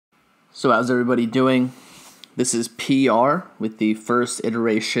So how's everybody doing? This is PR with the first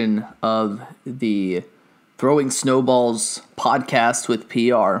iteration of the Throwing Snowballs Podcast with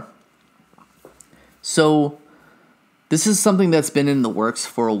PR. So this is something that's been in the works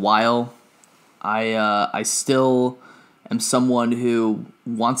for a while. I still am someone who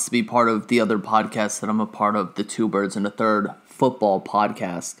wants to be part of the other podcasts that I'm a part of, the Two Birds and a Third Football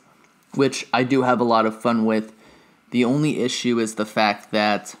Podcast, which I do have a lot of fun with. The only issue is the fact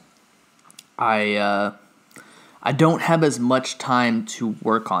that I don't have as much time to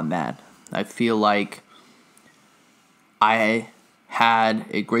work on that. I feel like I had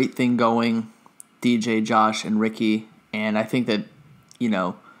a great thing going, DJ, Josh, and Ricky, and I think that,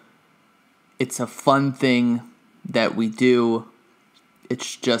 it's a fun thing that we do.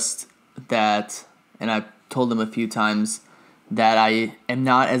 It's just that, and I've told them a few times, that I am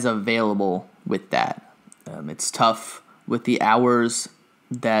not as available with that. It's tough with the hours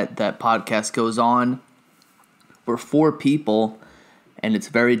that podcast goes on. We're 4 people, and it's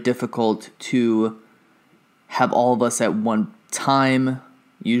very difficult to have all of us at one time.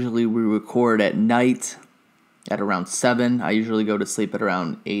 Usually we record at night at around 7. I usually go to sleep at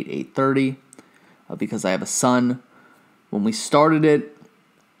around 8:30 because I have a son. When we started it,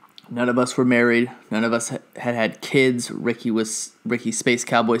 none of us were married. None of us had kids. Ricky Space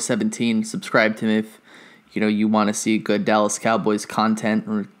Cowboy 17. Subscribe to him if you want to see good Dallas Cowboys content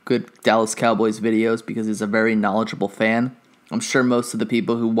or good Dallas Cowboys videos, because he's a very knowledgeable fan. I'm sure most of the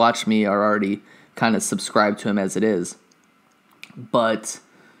people who watch me are already kind of subscribed to him as it is. But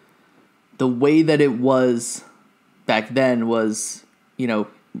the way that it was back then was,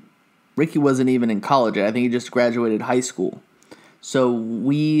 Ricky wasn't even in college yet. I think he just graduated high school. So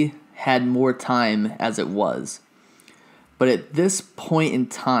we had more time as it was. But at this point in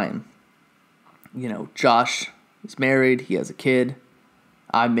time, Josh is married, he has a kid.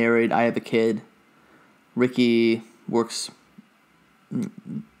 I'm married, I have a kid. Ricky works,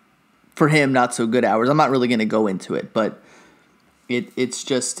 for him, not so good hours. I'm not really going to go into it, but it's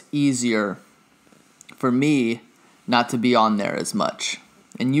just easier for me not to be on there as much.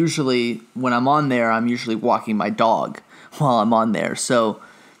 And usually when I'm on there, I'm usually walking my dog while I'm on there. So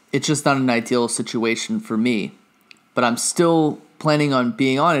it's just not an ideal situation for me. But I'm still planning on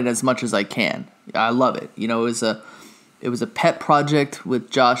being on it as much as I can. I love it. It was a pet project with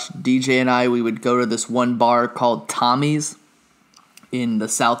Josh, DJ, and I. We would go to this one bar called Tommy's in the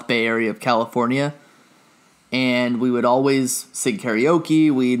South Bay area of California, and we would always sing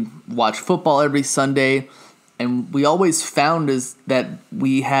karaoke. We'd watch football every Sunday, and we always found is that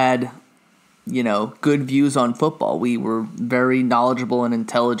we had, good views on football. We were very knowledgeable and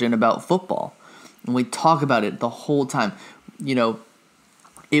intelligent about football, and we talk about it the whole time.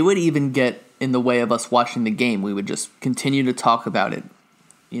 It would even get in the way of us watching the game. We would just continue to talk about it.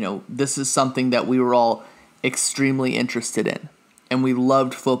 This is something that we were all extremely interested in, and we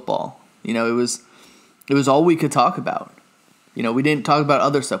loved football. It was all we could talk about. We didn't talk about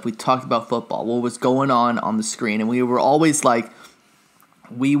other stuff. We talked about football, what was going on the screen, and we were always like,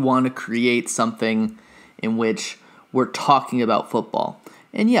 we want to create something in which we're talking about football.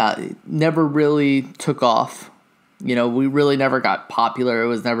 And yeah, it never really took off. We really never got popular. It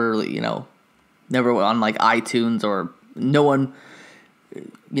was never really, never on like iTunes, or no one,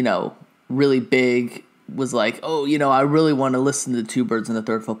 really big was like, oh, I really want to listen to the Two Birds and the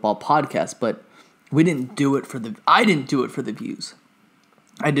Third Football Podcast. But I didn't do it for the views.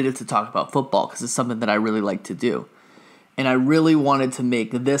 I did it to talk about football because it's something that I really like to do. And I really wanted to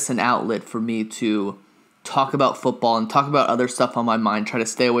make this an outlet for me to talk about football and talk about other stuff on my mind, try to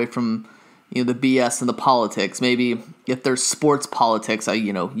stay away from the BS and the politics. Maybe if there's sports politics,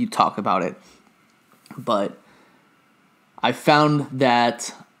 you talk about it. But I found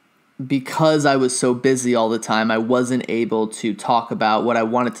that because I was so busy all the time, I wasn't able to talk about what I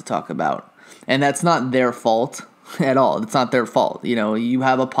wanted to talk about. And that's not their fault at all. It's not their fault. You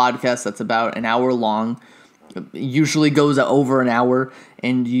have a podcast that's about an hour long, usually goes over an hour,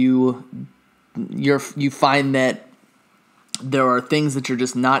 and you find that there are things that you're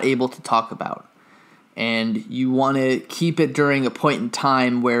just not able to talk about. And you want to keep it during a point in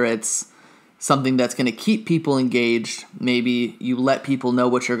time where it's something that's going to keep people engaged. Maybe you let people know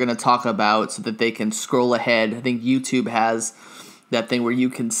what you're going to talk about so that they can scroll ahead. I think YouTube has that thing where you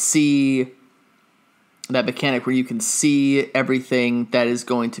can see, that mechanic where you can see everything that is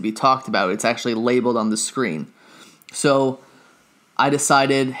going to be talked about. It's actually labeled on the screen. So I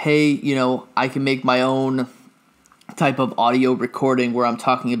decided, hey, I can make my own type of audio recording where I'm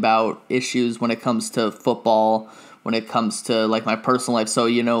talking about issues when it comes to football, when it comes to like my personal life. So,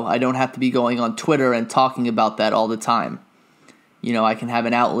 I don't have to be going on Twitter and talking about that all the time. I can have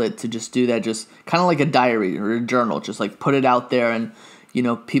an outlet to just do that, just kind of like a diary or a journal, just like put it out there and,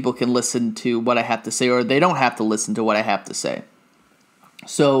 people can listen to what I have to say, or they don't have to listen to what I have to say.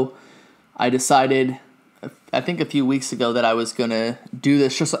 So I decided, I think a few weeks ago, that I was going to do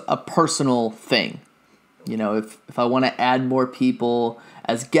this just a personal thing. If I want to add more people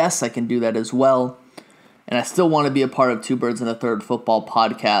as guests, I can do that as well. And I still want to be a part of Two Birds and a Third Football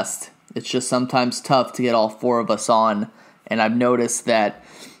Podcast. It's just sometimes tough to get all four of us on. And I've noticed that,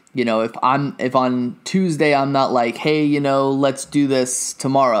 if on Tuesday I'm not like, hey, let's do this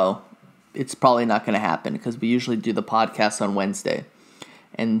tomorrow, it's probably not going to happen, because we usually do the podcast on Wednesday.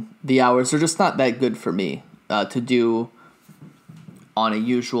 And the hours are just not that good for me to do on a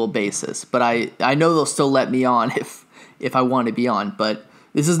usual basis. But I know they'll still let me on if I want to be on. But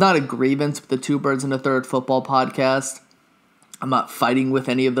this is not a grievance with the Two Birds and a Third Football Podcast. I'm not fighting with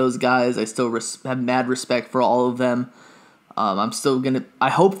any of those guys. I still have mad respect for all of them. I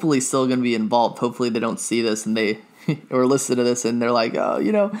hopefully still gonna be involved. Hopefully they don't see this and they or listen to this and they're like, oh,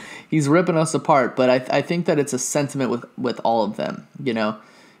 he's ripping us apart. But I think that it's a sentiment with all of them.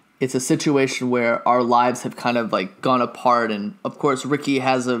 It's a situation where our lives have kind of like gone apart, and of course Ricky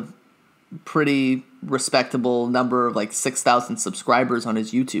has a pretty respectable number of like 6,000 subscribers on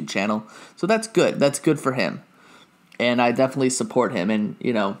his YouTube channel, so that's good. That's good for him, and I definitely support him. And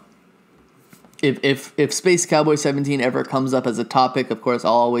If Space Cowboy 17 ever comes up as a topic, of course,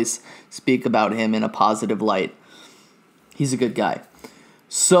 I'll always speak about him in a positive light. He's a good guy.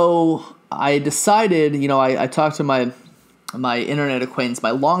 So I decided, I talked to my internet acquaintance,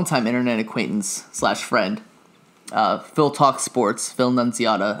 my longtime internet acquaintance / friend, Phil Talk Sports, Phil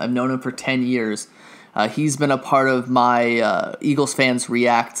Nunziata. I've known him for 10 years. He's been a part of my Eagles Fans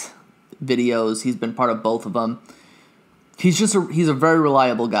React videos. He's been part of both of them. He's a very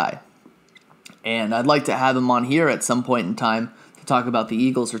reliable guy. And I'd like to have him on here at some point in time to talk about the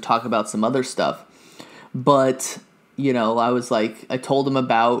Eagles or talk about some other stuff. But, I told him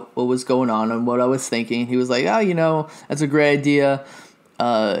about what was going on and what I was thinking. He was like, that's a great idea.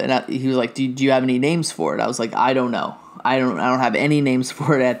 He was like, do you have any names for it? I was like, I don't know. I don't have any names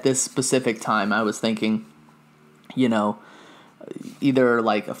for it at this specific time. I was thinking, either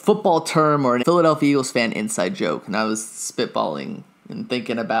like a football term or a Philadelphia Eagles fan inside joke. And I was spitballing and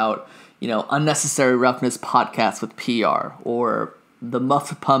thinking about, Unnecessary Roughness Podcast with PR, or the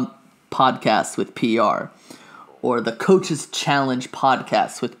Muff Pump Podcast with PR, or the Coaches Challenge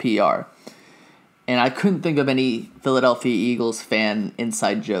Podcast with PR. And I couldn't think of any Philadelphia Eagles fan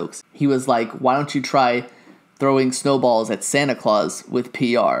inside jokes. He was like, why don't you try throwing snowballs at Santa Claus with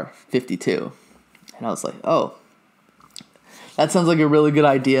PR52? And I was like, oh, that sounds like a really good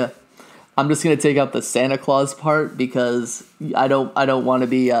idea. I'm just gonna take out the Santa Claus part because I don't want to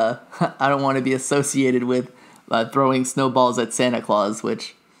be associated with throwing snowballs at Santa Claus,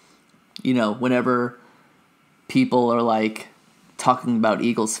 which, whenever people are like talking about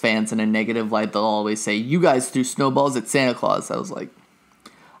Eagles fans in a negative light, they'll always say, you guys threw snowballs at Santa Claus. I was like,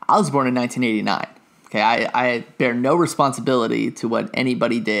 I was born in 1989. Okay, I bear no responsibility to what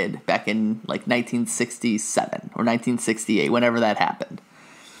anybody did back in like 1967 or 1968, whenever that happened.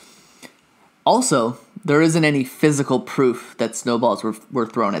 Also, there isn't any physical proof that snowballs were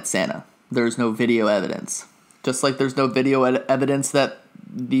thrown at Santa. There's no video evidence. Just like there's no video evidence that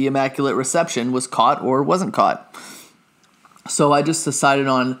the Immaculate Reception was caught or wasn't caught. So I just decided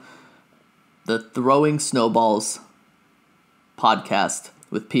on the Throwing Snowballs podcast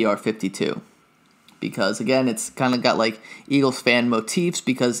with PR52. Because, again, it's kind of got like Eagles fan motifs,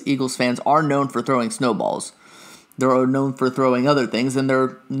 because Eagles fans are known for throwing snowballs. They're known for throwing other things, and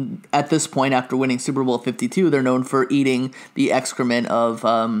they're, at this point, after winning Super Bowl 52, they're known for eating the excrement of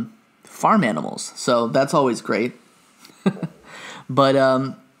farm animals. So that's always great.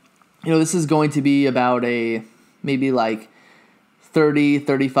 But, this is going to be about a maybe like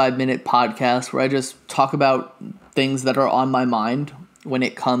 35-minute podcast where I just talk about things that are on my mind when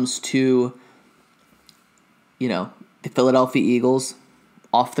it comes to, the Philadelphia Eagles,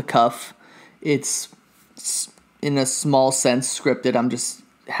 off the cuff. It's in a small sense scripted. I'm just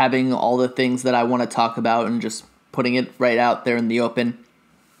having all the things that I want to talk about and just putting it right out there in the open.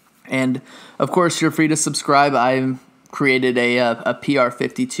 And of course, you're free to subscribe. I've created a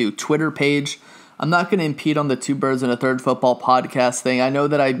PR52 Twitter page. I'm not going to impede on the Two Birds and a Third Football Podcast thing. I know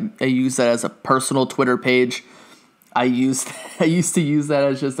that I use that as a personal Twitter page. I used to use that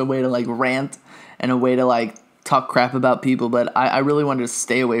as just a way to like rant and a way to like talk crap about people, but I really wanted to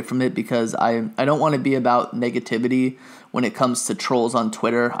stay away from it because I don't want to be about negativity when it comes to trolls on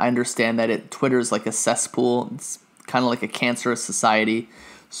Twitter. I understand that Twitter is like a cesspool. It's kind of like a cancerous society.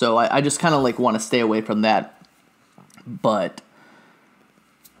 So I just kind of like want to stay away from that. But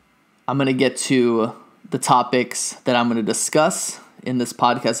I'm going to get to the topics that I'm going to discuss in this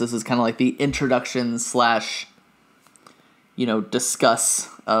podcast. This is kind of like the introduction slash, discuss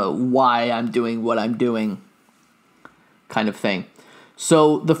why I'm doing what I'm doing kind of thing.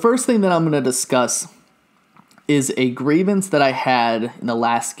 So the first thing that I'm going to discuss is a grievance that I had in the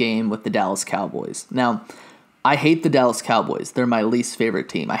last game with the Dallas Cowboys. Now, I hate the Dallas Cowboys. They're my least favorite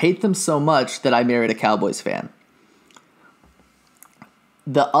team. I hate them so much that I married a Cowboys fan.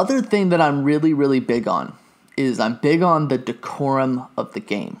 The other thing that I'm really, really big on is I'm big on the decorum of the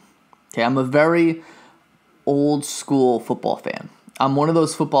game. Okay, I'm a very old school football fan. I'm one of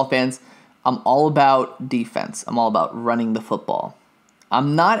those football fans. I'm all about defense. I'm all about running the football.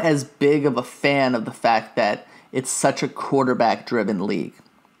 I'm not as big of a fan of the fact that it's such a quarterback-driven league.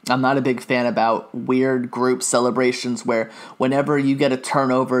 I'm not a big fan about weird group celebrations where whenever you get a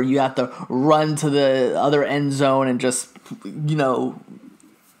turnover, you have to run to the other end zone and just,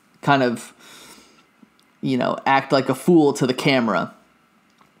 kind of, act like a fool to the camera.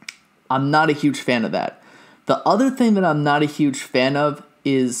 I'm not a huge fan of that. The other thing that I'm not a huge fan of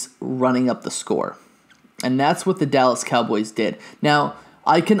is running up the score. And that's what the Dallas Cowboys did. Now,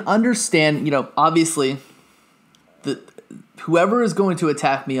 I can understand, obviously, whoever is going to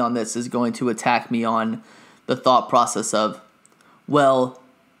attack me on this is going to attack me on the thought process of, well,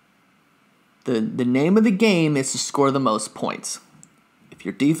 the name of the game is to score the most points. If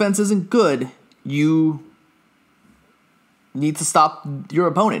your defense isn't good, you need to stop your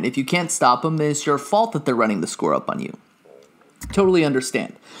opponent. If you can't stop them, then it's your fault that they're running the score up on you. Totally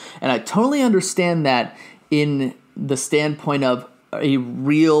understand. And I totally understand that in the standpoint of a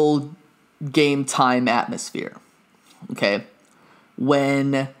real game time atmosphere. Okay?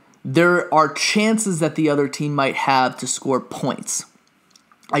 When there are chances that the other team might have to score points.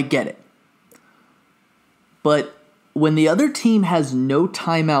 I get it. But when the other team has no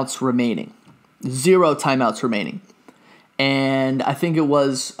timeouts remaining, 0 timeouts remaining, and I think it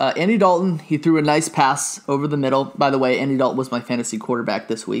was Andy Dalton, he threw a nice pass over the middle. By the way, Andy Dalton was my fantasy quarterback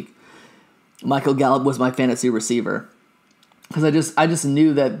this week. Michael Gallup was my fantasy receiver. Because I just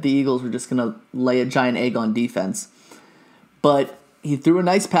knew that the Eagles were just going to lay a giant egg on defense. But he threw a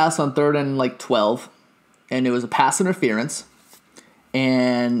nice pass on 3rd and 12, and it was a pass interference.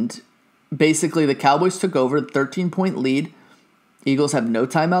 And basically the Cowboys took over, 13-point lead. Eagles have no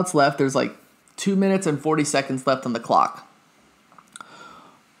timeouts left. There's 2 minutes and 40 seconds left on the clock.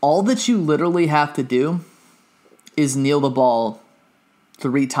 All that you literally have to do is kneel the ball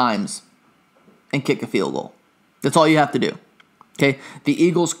 3 times and kick a field goal. That's all you have to do. Okay? The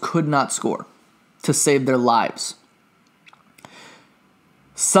Eagles could not score to save their lives.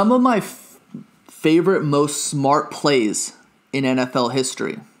 Some of my favorite, most smart plays in NFL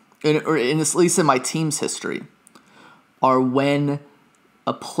history, or at least in my team's history, are when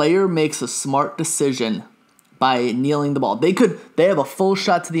a player makes a smart decision by kneeling the ball. They have a full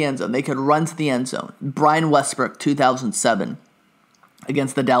shot to the end zone. They could run to the end zone. Brian Westbrook, 2007,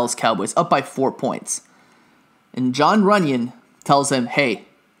 against the Dallas Cowboys, up by 4 points. And John Runyon tells him, hey,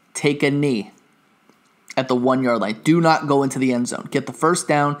 take a knee at the 1-yard line. Do not go into the end zone. Get the first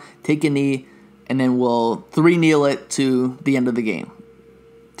down, take a knee, and then we'll 3-kneel it to the end of the game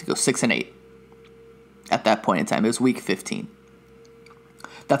to go 6-8. At that point in time, it was week 15.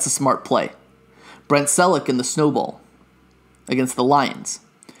 That's a smart play. Brent Selleck in the Snowball against the Lions,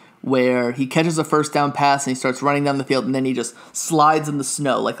 where he catches a first down pass and he starts running down the field and then he just slides in the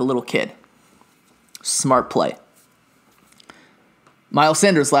snow like a little kid. Smart play. Miles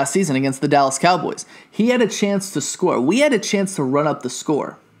Sanders last season against the Dallas Cowboys. He had a chance to score. We had a chance to run up the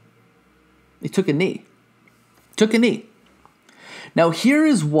score. He took a knee. Now here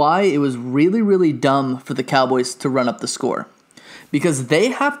is why it was really, really dumb for the Cowboys to run up the score. Because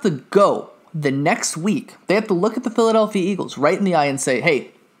they have to go the next week. They have to look at the Philadelphia Eagles right in the eye and say,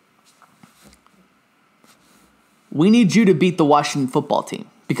 hey, we need you to beat the Washington football team.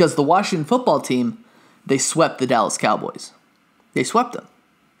 Because the Washington football team, they swept the Dallas Cowboys. They swept them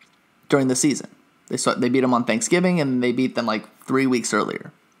during the season. They beat them on Thanksgiving, and they beat them 3 weeks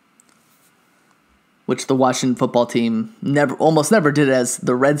earlier. Which the Washington football team almost never did as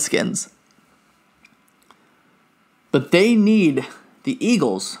the Redskins. But they need the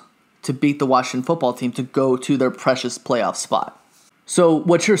Eagles to beat the Washington football team to go to their precious playoff spot. So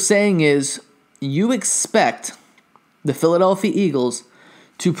what you're saying is you expect the Philadelphia Eagles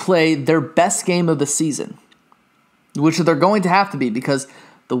to play their best game of the season, which they're going to have to be because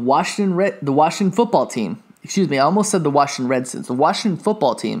the Washington football team, I almost said the Washington Redskins. The Washington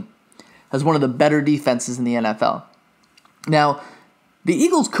football team has one of the better defenses in the NFL. Now, the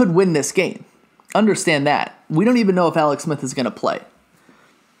Eagles could win this game. Understand that. We don't even know if Alex Smith is going to play.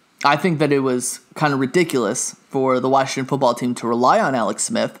 I think that it was kind of ridiculous for the Washington football team to rely on Alex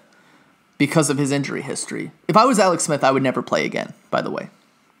Smith because of his injury history. If I was Alex Smith, I would never play again, by the way.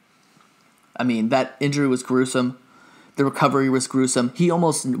 I mean, that injury was gruesome. The recovery was gruesome. He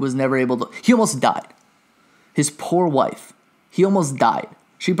almost was never able to... He almost died. His poor wife. He almost died.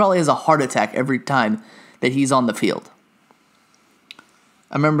 She probably has a heart attack every time that he's on the field.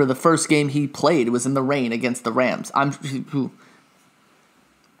 I remember the first game he played was in the rain against the Rams.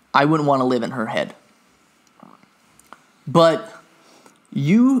 I wouldn't want to live in her head. But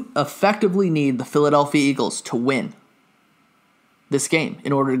you effectively need the Philadelphia Eagles to win this game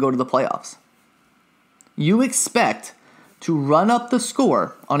in order to go to the playoffs. You expect to run up the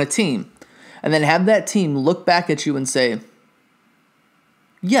score on a team and then have that team look back at you and say,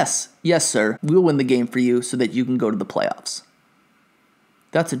 yes, sir, we'll win the game for you so that you can go to the playoffs.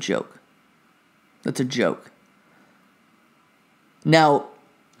 That's a joke. That's a joke. Now,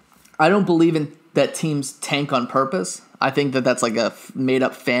 I don't believe in that teams tank on purpose. I think that that's like a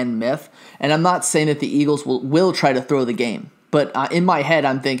made-up fan myth. And I'm not saying that the Eagles will try to throw the game. But in my head,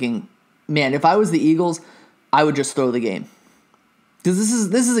 I'm thinking, man, if I was the Eagles, I would just throw the game. Because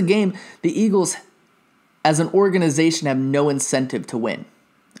this is a game the Eagles, as an organization, have no incentive to win.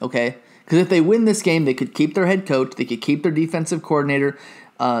 Okay? Because if they win this game, they could keep their head coach, they could keep their defensive coordinator,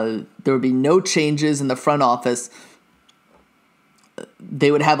 there would be no changes in the front office. They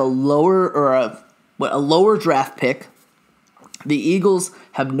would have a lower draft pick. The Eagles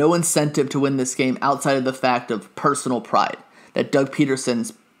have no incentive to win this game outside of the fact of personal pride that Doug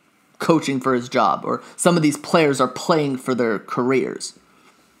Peterson's coaching for his job, or some of these players are playing for their careers.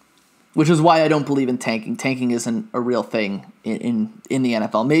 Which is why I don't believe in tanking. Tanking isn't a real thing in the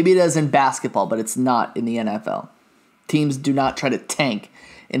NFL. Maybe it is in basketball, but it's not in the NFL. Teams do not try to tank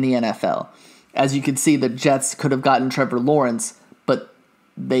in the NFL. As you can see, the Jets could have gotten Trevor Lawrence, but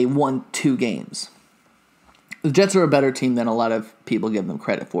they won 2 games. The Jets are a better team than a lot of people give them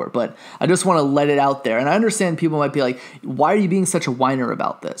credit for, but I just want to let it out there. And I understand people might be like, why are you being such a whiner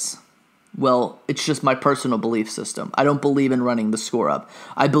about this? Well, it's just my personal belief system. I don't believe in running the score up.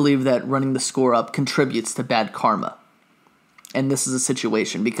 I believe that running the score up contributes to bad karma. And this is a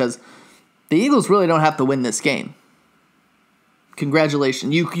situation because the Eagles really don't have to win this game.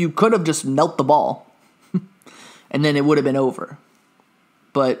 Congratulations. You could have just knelt the ball and then it would have been over.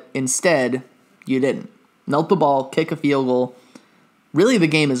 But instead, you didn't. Knelt the ball, kick a field goal. Really, the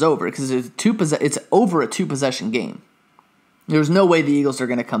game is over because it's over a 2-possession game. There's no way the Eagles are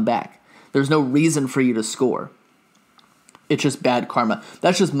going to come back. There's no reason for you to score. It's just bad karma.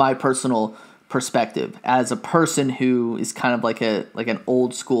 That's just my personal perspective as a person who is kind of like an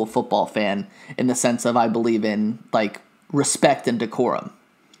old school football fan in the sense of I believe in like respect and decorum.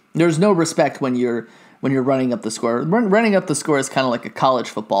 There's no respect when you're running up the score. Running up the score is kind of like a college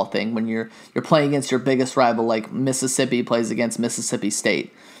football thing when you're playing against your biggest rival, like Mississippi plays against Mississippi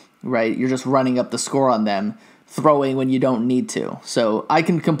State, right? You're just running up the score on them, throwing when you don't need to. So I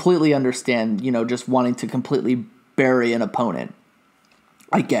can completely understand, just wanting to completely bury an opponent.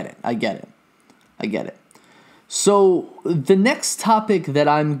 I get it. So the next topic that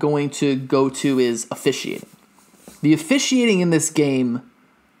I'm going to go to is officiating. The officiating in this game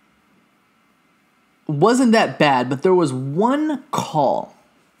wasn't that bad, but there was one call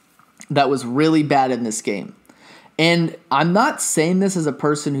that was really bad in this game. And I'm not saying this as a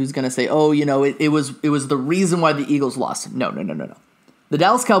person who's going to say, it was the reason why the Eagles lost. No. The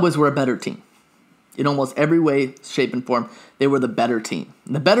Dallas Cowboys were a better team. In almost every way, shape, and form, they were the better team.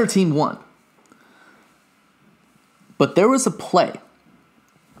 And the better team won. But there was a play.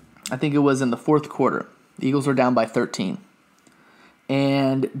 I think it was in the fourth quarter. The Eagles were down by 13.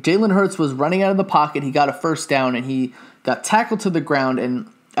 And Jalen Hurts was running out of the pocket. He got a first down, and he got tackled to the ground. And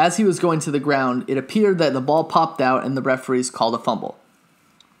as he was going to the ground, it appeared that the ball popped out, and the referees called a fumble.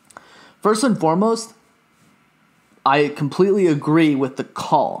 First and foremost, I completely agree with the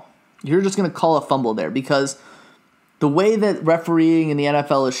call. You're just going to call a fumble there because the way that refereeing in the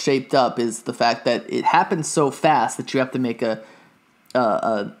NFL is shaped up is the fact that it happens so fast that you have to make a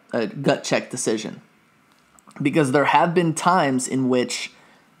gut check decision. Because there have been times in which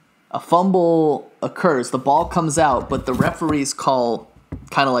a fumble occurs, the ball comes out, but the referees call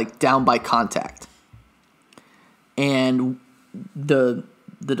kind of like down by contact. And the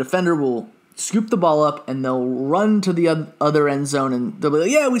defender will scoop the ball up and they'll run to the other end zone and they'll be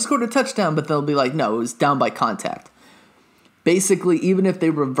like, yeah, we scored a touchdown, but they'll be like, no, it was down by contact. Basically, even if they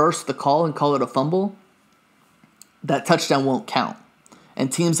reverse the call and call it a fumble, that touchdown won't count.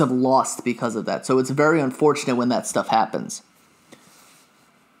 And teams have lost because of that. So it's very unfortunate when that stuff happens.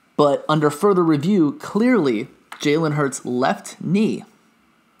 But under further review, clearly Jalen Hurts' left knee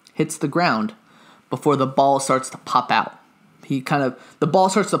hits the ground before the ball starts to pop out. The ball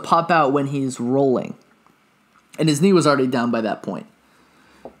starts to pop out when he's rolling. And his knee was already down by that point.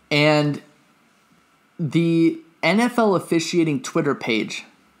 And the NFL officiating Twitter page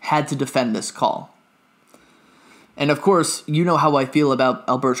had to defend this call. And of course, you know how I feel about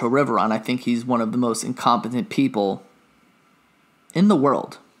Alberto Riveron. I think he's one of the most incompetent people in the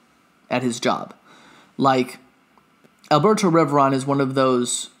world at his job. Like, Alberto Riveron is one of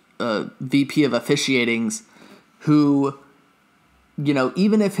those VP of officiatings who, you know,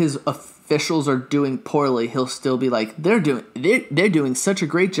 even if his officials are doing poorly, he'll still be like, they're doing such a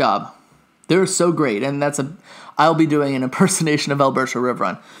great job. They're so great. And I'll be doing an impersonation of Alberto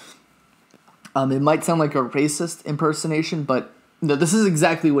Riveron. It might sound like a racist impersonation, but no, this is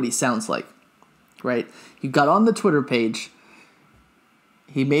exactly what he sounds like, right? He got on the Twitter page.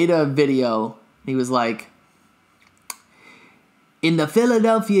 He made a video. He was like, in the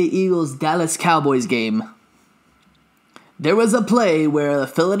Philadelphia Eagles-Dallas Cowboys game, there was a play where the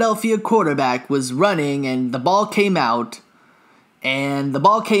Philadelphia quarterback was running and the ball came out. And the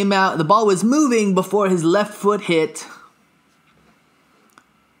ball was moving before his left foot hit.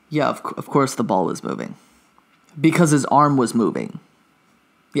 Yeah, of course the ball was moving. Because his arm was moving.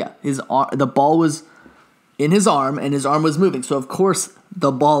 Yeah, the ball was in his arm and his arm was moving. So of course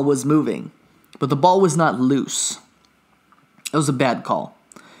the ball was moving. But the ball was not loose. It was a bad call.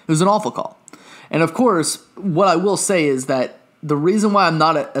 It was an awful call. And of course, what I will say is that the reason why I'm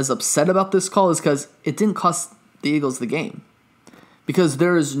not as upset about this call is because it didn't cost the Eagles the game. Because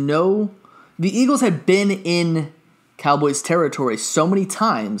the Eagles had been in Cowboys territory so many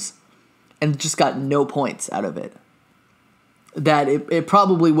times and just got no points out of it that it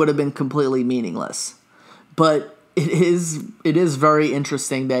probably would have been completely meaningless. But it is very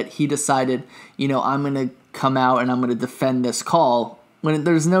interesting that he decided, you know, I'm going to come out and I'm going to defend this call when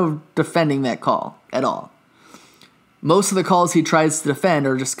there's no defending that call at all. Most of the calls he tries to defend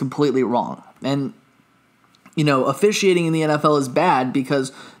are just completely wrong. And, you know, officiating in the NFL is bad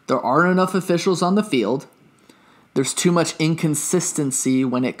because there aren't enough officials on the field. There's too much inconsistency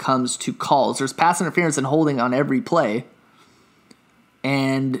when it comes to calls. There's pass interference and holding on every play.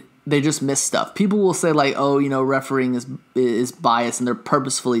 And they just miss stuff. People will say, like, oh, you know, refereeing is biased and they're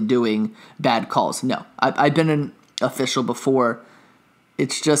purposefully doing bad calls. No, I've been an official before.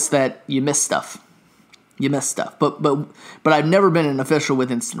 It's just that you miss stuff. But I've never been an official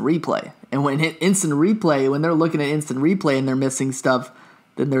with instant replay. And when they're looking at instant replay and they're missing stuff,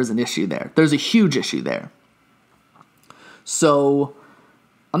 then there's an issue there. There's a huge issue there. So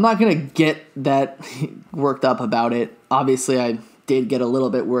I'm not going to get that worked up about it. Obviously, I did get a little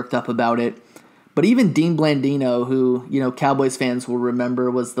bit worked up about it. But even Dean Blandino, who, you know, Cowboys fans will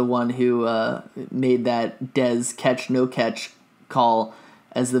remember was the one who made that Dez catch, no catch call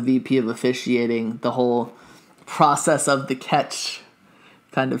as the VP of officiating, the whole process of the catch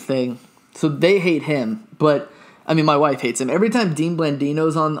kind of thing. So they hate him. But, I mean, my wife hates him. Every time Dean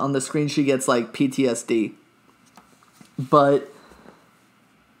Blandino's on the screen, she gets, like, PTSD. But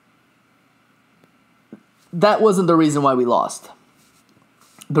that wasn't the reason why we lost.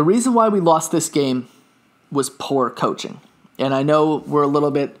 The reason why we lost this game was poor coaching. And I know we're a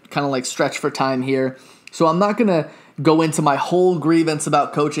little bit kind of like stretched for time here. So I'm not going to go into my whole grievance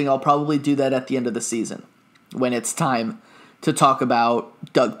about coaching. I'll probably do that at the end of the season when it's time to talk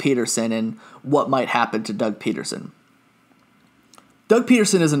about Doug Peterson and what might happen to Doug Peterson. Doug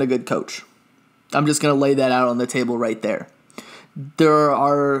Peterson isn't a good coach. I'm just going to lay that out on the table right there.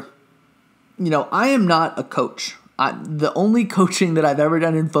 I am not a coach. The only coaching that I've ever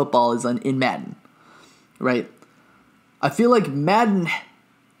done in football is in Madden, right? I feel like Madden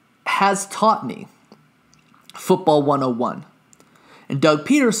has taught me football 101. And Doug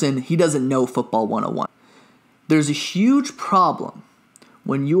Peterson, he doesn't know football 101. There's a huge problem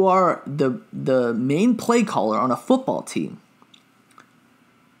when you are the main play caller on a football team,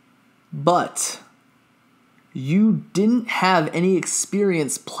 but you didn't have any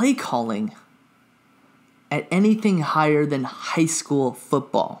experience play calling at anything higher than high school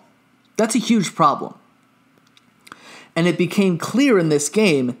football. That's a huge problem. And it became clear in this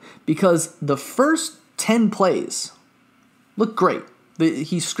game because the first 10 plays look great.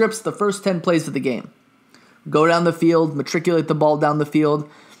 He scripts the first 10 plays of the game. Go down the field, matriculate the ball down the field.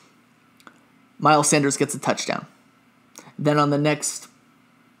 Miles Sanders gets a touchdown. Then on the next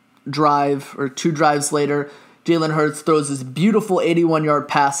drive, or 2 drives later, Jalen Hurts throws this beautiful 81-yard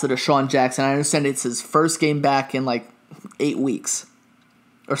pass to Deshaun Jackson. I understand it's his first game back in like 8 weeks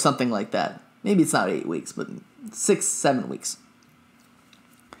or something like that. Maybe it's not 8 weeks, but 6-7 weeks.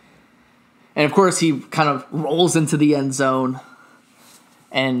 And of course, he kind of rolls into the end zone.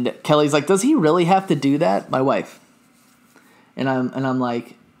 And Kelly's like, does he really have to do that? My wife. And I'm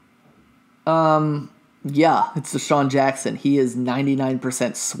like, yeah, it's Deshaun Jackson. He is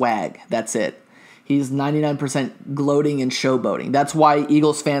 99% swag. That's it. He's 99% gloating and showboating. That's why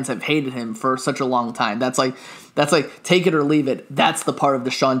Eagles fans have hated him for such a long time. That's like take it or leave it. That's the part of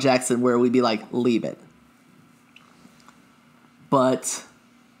Deshaun Jackson where we'd be like, leave it. But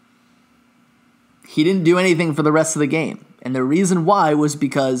he didn't do anything for the rest of the game. And the reason why was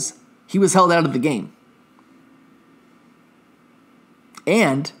because he was held out of the game.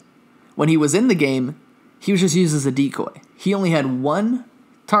 And when he was in the game, he was just used as a decoy. He only had one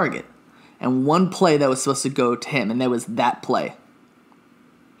target and one play that was supposed to go to him, and that was that play.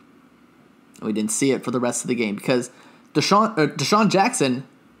 We didn't see it for the rest of the game because Deshaun Jackson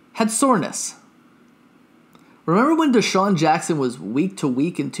had soreness. Remember when Deshaun Jackson was week to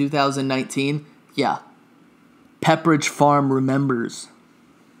week in 2019? Yeah. Pepperidge Farm remembers.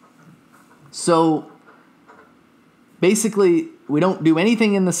 So, basically, we don't do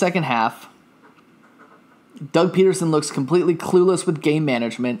anything in the second half. Doug Peterson looks completely clueless with game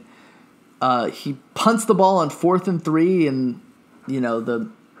management. He punts the ball on 4th and 3 and, the end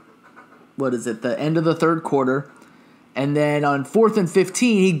of the third quarter. And then on 4th and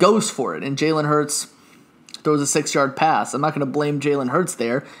 15, he goes for it. And Jalen Hurts throws a 6-yard pass. I'm not going to blame Jalen Hurts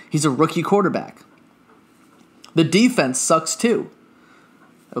there. He's a rookie quarterback. The defense sucks too.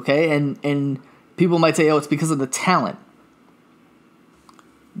 Okay? And people might say, it's because of the talent.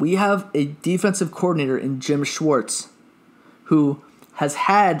 We have a defensive coordinator in Jim Schwartz who has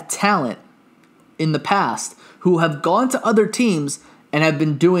had talent in the past, who have gone to other teams and have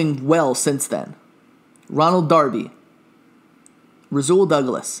been doing well since then. Ronald Darby, Rasul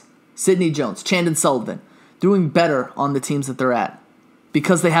Douglas, Sidney Jones, Chandon Sullivan, doing better on the teams that they're at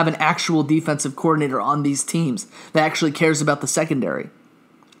because they have an actual defensive coordinator on these teams that actually cares about the secondary.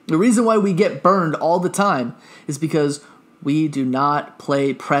 The reason why we get burned all the time is because we do not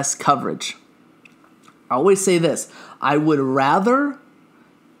play press coverage. I always say this. I would rather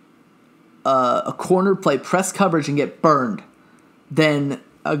a corner play press coverage and get burned than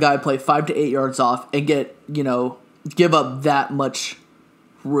a guy play 5 to 8 yards off and get, give up that much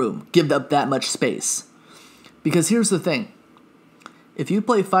room, give up that much space. Because here's the thing. If you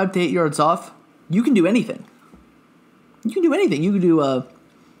play 5 to 8 yards off, you can do anything. You can do anything. You can do a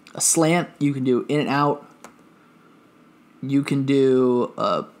slant. You can do in and out. You can do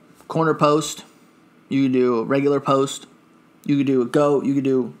a corner post. You can do a regular post. You can do a go. You can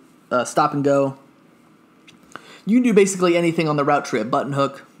do a stop and go. You can do basically anything on the route tree. A button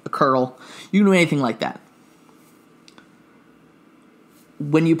hook, a curl. You can do anything like that.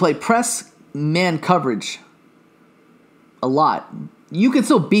 When you play press man coverage a lot, you can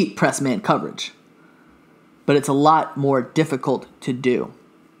still beat press man coverage. But it's a lot more difficult to do.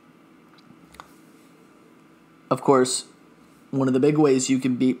 Of course, one of the big ways you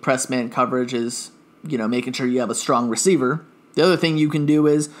can beat press man coverage is, making sure you have a strong receiver. The other thing you can do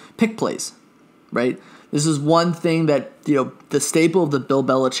is pick plays, right? This is one thing that, the staple of the Bill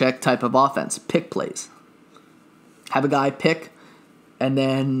Belichick type of offense, pick plays. Have a guy pick and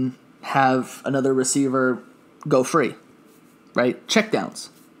then have another receiver go free, right? Checkdowns.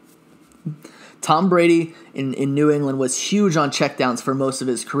 Tom Brady in New England was huge on checkdowns for most of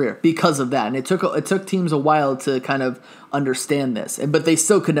his career because of that. And it took teams a while to kind of understand this, but they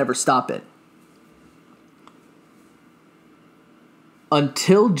still could never stop it.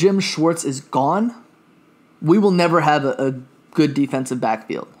 Until Jim Schwartz is gone, we will never have a good defensive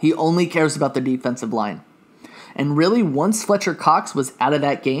backfield. He only cares about the defensive line. And really, once Fletcher Cox was out of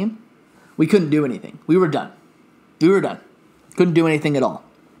that game, we couldn't do anything. We were done. Couldn't do anything at all.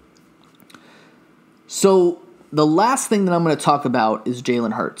 So the last thing that I'm going to talk about is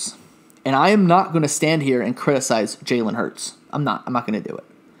Jalen Hurts. And I am not going to stand here and criticize Jalen Hurts. I'm not going to do it.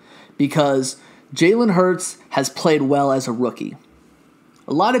 Because Jalen Hurts has played well as a rookie.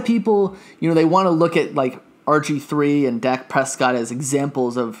 A lot of people, they want to look at like RG3 and Dak Prescott as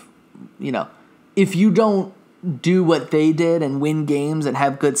examples of, if you don't do what they did and win games and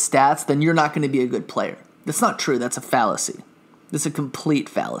have good stats, then you're not going to be a good player. That's not true. That's a fallacy. That's a complete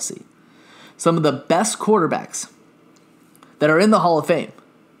fallacy. Some of the best quarterbacks that are in the Hall of Fame,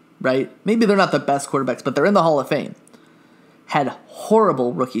 right? Maybe they're not the best quarterbacks, but they're in the Hall of Fame, had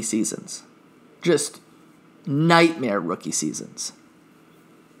horrible rookie seasons. Just nightmare rookie seasons.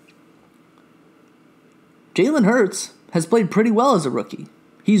 Jalen Hurts has played pretty well as a rookie.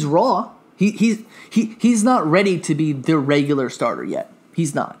 He's raw. He's not ready to be the regular starter yet.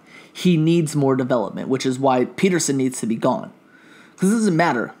 He's not. He needs more development, which is why Peterson needs to be gone. Because it doesn't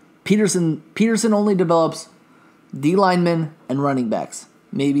matter. Peterson only develops D linemen and running backs.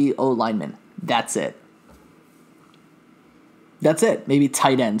 maybe O-linemen. That's it. Maybe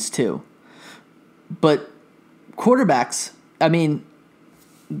tight ends too. But quarterbacks, I mean,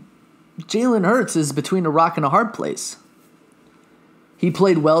 Jalen Hurts is between a rock and a hard place. He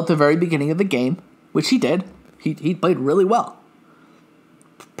played well at the very beginning of the game, which he did. He played really well.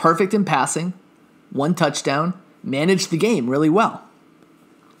 Perfect in passing, 1 touchdown, managed the game really well.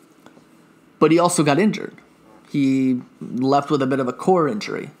 But he also got injured. He left with a bit of a core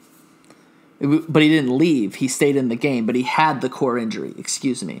injury. But he didn't leave. He stayed in the game, but he had the core injury.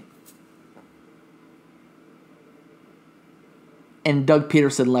 Excuse me. And Doug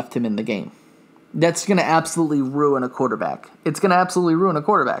Peterson left him in the game. That's going to absolutely ruin a quarterback. It's going to absolutely ruin a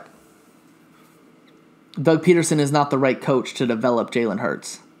quarterback. Doug Peterson is not the right coach to develop Jalen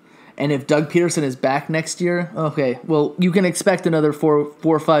Hurts. And if Doug Peterson is back next year, okay, well, you can expect another 4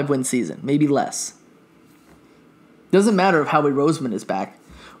 or 5 win season, maybe less. Doesn't matter if Howie Roseman is back.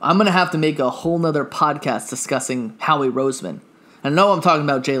 I'm going to have to make a whole nother podcast discussing Howie Roseman. I know I'm talking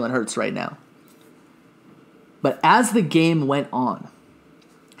about Jalen Hurts right now. But as the game went on,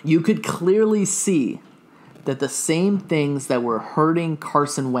 you could clearly see that the same things that were hurting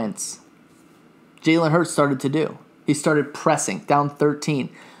Carson Wentz, Jalen Hurts started to do. He started pressing, down 13,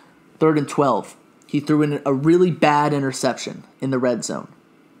 3rd and 12. He threw in a really bad interception in the red zone.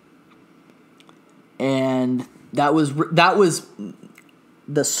 And that was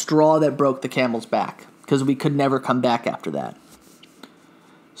the straw that broke the camel's back, because we could never come back after that.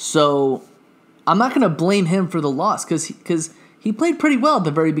 So I'm not going to blame him for the loss, because he played pretty well at the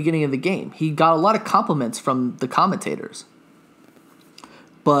very beginning of the game. He got a lot of compliments from the commentators.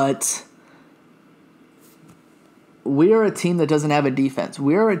 But we are a team that doesn't have a defense.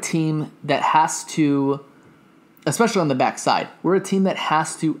 We are a team that has to, especially on the backside, we're a team that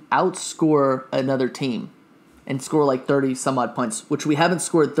has to outscore another team and score like 30 some odd points, which we haven't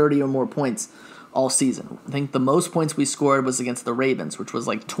scored 30 or more points all season. I think the most points we scored was against the Ravens, which was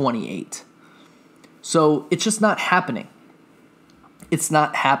like 28. So it's just not happening. It's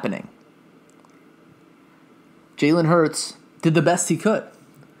not happening. Jalen Hurts did the best he could.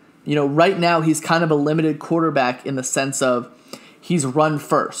 You know, right now he's kind of a limited quarterback in the sense of he's run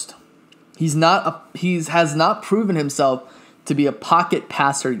first. He has not proven himself to be a pocket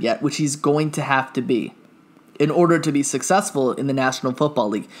passer yet, which he's going to have to be. In order to be successful in the National Football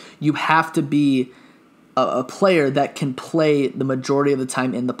League, you have to be a player that can play the majority of the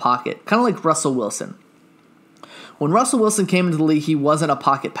time in the pocket, kind of like Russell Wilson. When Russell Wilson came into the league, he wasn't a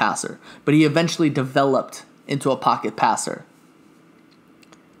pocket passer, but he eventually developed into a pocket passer.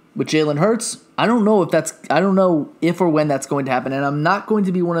 With Jalen Hurts, I don't know if or when that's going to happen, and I'm not going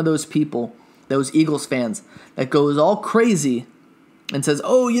to be one of those people, those Eagles fans, that goes all crazy and says,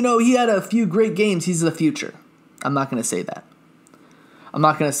 oh, you know, he had a few great games, he's the future. I'm not going to say that. I'm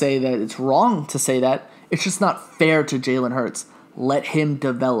not going to say that it's wrong to say that. It's just not fair to Jalen Hurts. Let him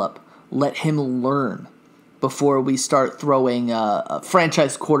develop. Let him learn before we start throwing a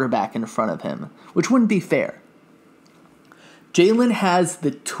franchise quarterback in front of him, which wouldn't be fair. Jalen has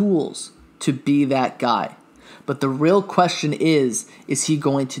the tools to be that guy. But the real question is he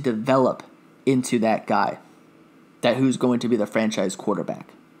going to develop into that guy? That who's going to be the franchise quarterback?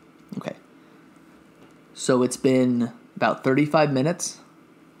 Okay. So it's been about 35 minutes.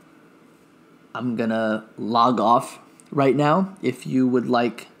 I'm going to log off right now. If you would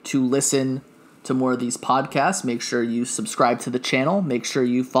like to listen to more of these podcasts, make sure you subscribe to the channel. Make sure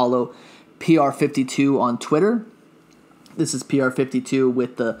you follow PR52 on Twitter. This is PR52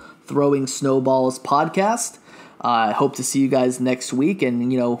 with the Throwing Snowballs Podcast. I hope to see you guys next week.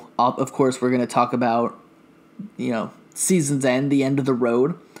 And, you know, of course, we're going to talk about, you know, season's end, the end of the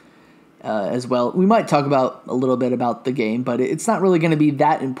road as well. We might talk about a little bit about the game, but it's not really going to be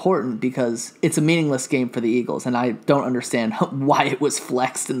that important because it's a meaningless game for the Eagles. And I don't understand why it was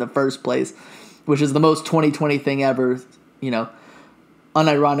flexed in the first place, which is the most 2020 thing ever. You know,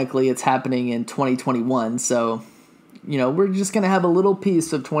 unironically, it's happening in 2021. So, you know, we're just going to have a little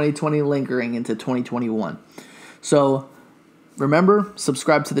piece of 2020 lingering into 2021. So remember,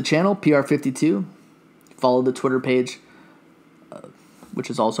 subscribe to the channel, PR52. Follow the Twitter page, which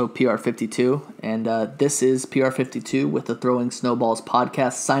is also PR52. And this is PR52 with the Throwing Snowballs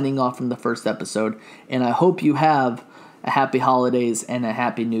Podcast, signing off from the first episode. And I hope you have a happy holidays and a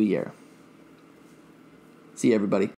happy new year. See you, everybody.